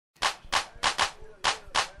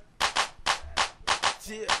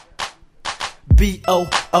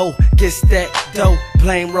B.O.O. gets that dough.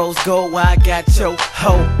 Blame rose gold while I got your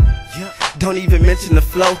hoe. Don't even mention the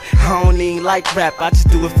flow. I don't even like rap, I just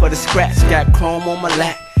do it for the scratch. Got chrome on my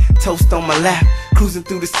lap, toast on my lap, cruising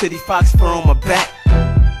through the city, fox fur on my back.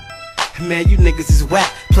 Man, you niggas is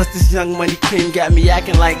whack. Plus this young money cream got me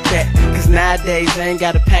acting like that. Cause nowadays I ain't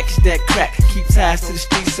gotta package that crack. Keep ties to the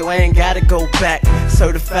streets so I ain't gotta go back.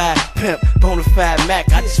 Certified pimp, bonafide Mac.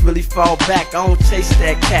 I just really fall back, I don't chase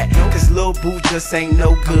that cat. Cause Lil Boo just ain't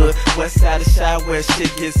no good. West side of Chi where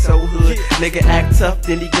shit gets so hood. Nigga act tough,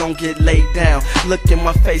 then he gon' get laid down. Look in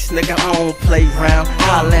my face, nigga, I don't play round.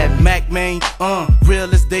 Holla at me. Mac man,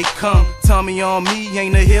 real as they come. Tommy on me,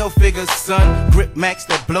 ain't a hill figure, son. Grip Max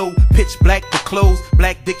that blow, pitch black the clothes.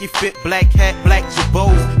 Black Dickie fit, black hat, black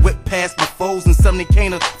jabos. Whip past my foes and something they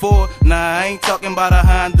can't afford. Nah, I ain't talking about a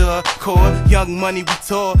Honda Accord. Young money we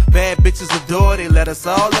tour, bad bitches adore. They let us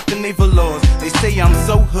all up in they velours. They say I'm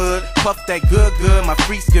so hood, puff that good. My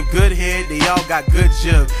freaks give good head, they all got good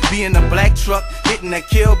jug. Be in a black truck, hitting that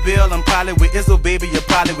Kill Bill. I'm probably with Izzo, baby, you're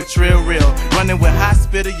probably with Trill Real. Running with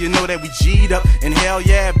Hospital, you know that we G'd up. And hell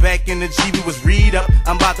yeah, back in the G we was read up.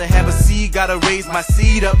 I'm about to have a seed, gotta raise my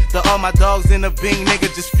seed up. To all my dogs in the Bing,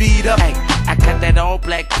 nigga, just feed up. Hey, I got that all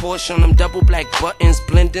black Porsche on them double black buttons,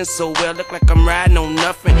 blending so well, look like I'm riding on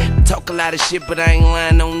nothing. Talk a lot of shit, but I ain't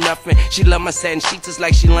lying on nothing. She love my satin sheets just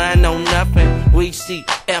like she lying on nothing. We see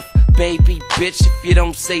F, baby, bitch. If you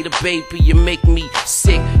don't say the baby, you make me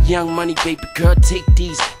sick. Young money, baby girl, take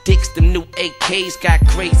these dicks. Them new AKs got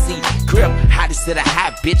crazy grip. Hottest of the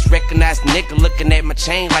hot bitch, recognize nigga looking at my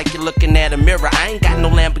chain like you're looking at a mirror. I ain't got no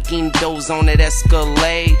Lamborghini doors on that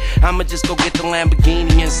Escalade. I'ma just go get the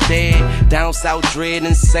Lamborghini instead. Down south dread,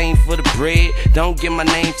 insane for the bread. Don't give my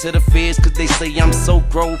name to the feds, cause they say I'm so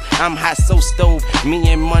grove. I'm hot, so stove.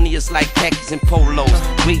 Me and money is like khakis and polos.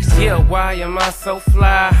 Yeah, why am I so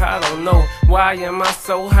fly? I don't know. Why am I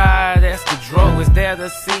so high? That's the drug. Is that the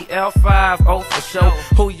CL5? For sure.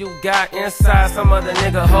 Who you got inside? Some other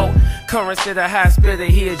nigga hoe. Currency the high spitter,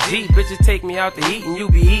 he a G. Bitches take me out to eat and you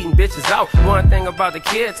be eating bitches out. One thing about the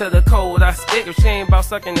kid, to the cold I stick. If she ain't about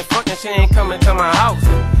sucking and fucking, she ain't coming to my house.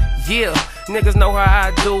 Yeah, niggas know how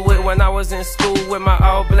I do it. When I was in school with my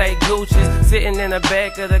all black Gucci's, sitting in the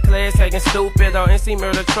back of the class acting stupid. On NC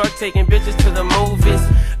Murder truck taking bitches to the movies.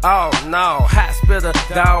 Oh no, hot spitter,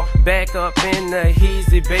 dawg, back up in the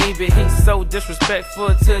heezy, baby. He's so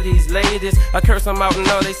disrespectful to these ladies. I curse him out and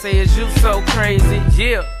all they say is you so crazy.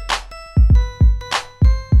 Yeah.